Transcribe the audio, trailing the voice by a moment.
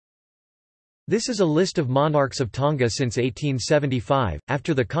This is a list of monarchs of Tonga since 1875,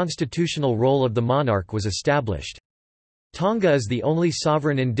 after the constitutional role of the monarch was established. Tonga is the only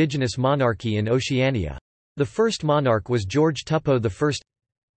sovereign indigenous monarchy in Oceania. The first monarch was George Tupou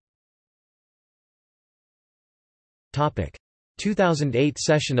I. 2008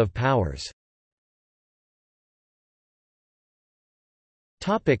 Cession of powers.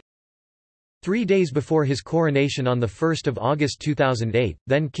 3 days before his coronation on 1 August 2008,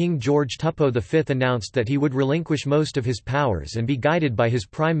 then King George Tupou V announced that he would relinquish most of his powers and be guided by his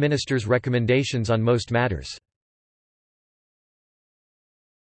Prime Minister's recommendations on most matters.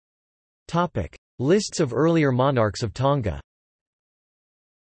 Lists of earlier monarchs of Tonga.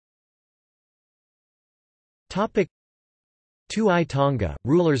 Tuai Tonga,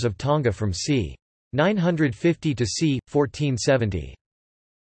 rulers of Tonga from c. 950 to c. 1470.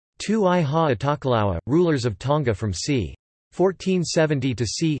 Tuai Ha Atakalawa, rulers of Tonga from c. 1470 to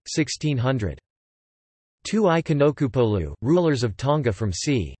c. 1600. Tuai Kanokupolu, rulers of Tonga from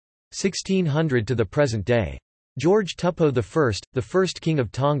c. 1600 to the present day. George Tupou I, the first king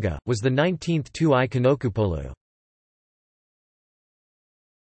of Tonga, was the 19th Tuai Kanokupolu.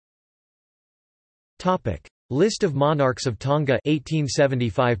 List of monarchs of Tonga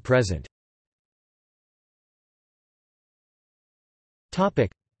 1875 present.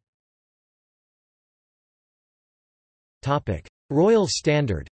 Royal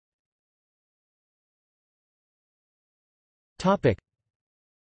standard.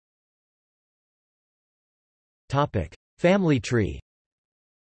 Family tree.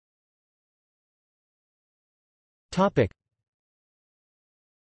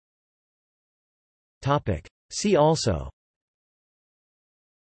 See also.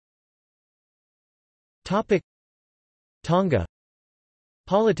 Tonga.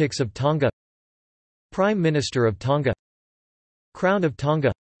 Politics of Tonga. Prime Minister of Tonga. Crown of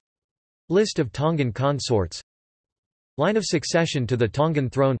Tonga. List of Tongan consorts. Line of succession to the Tongan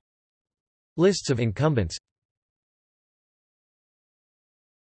throne. Lists of incumbents.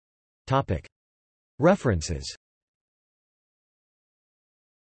 References.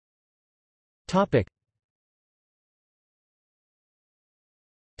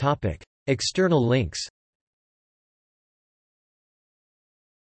 External links.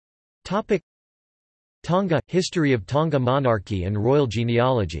 Tonga – History of Tonga monarchy and royal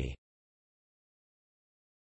genealogy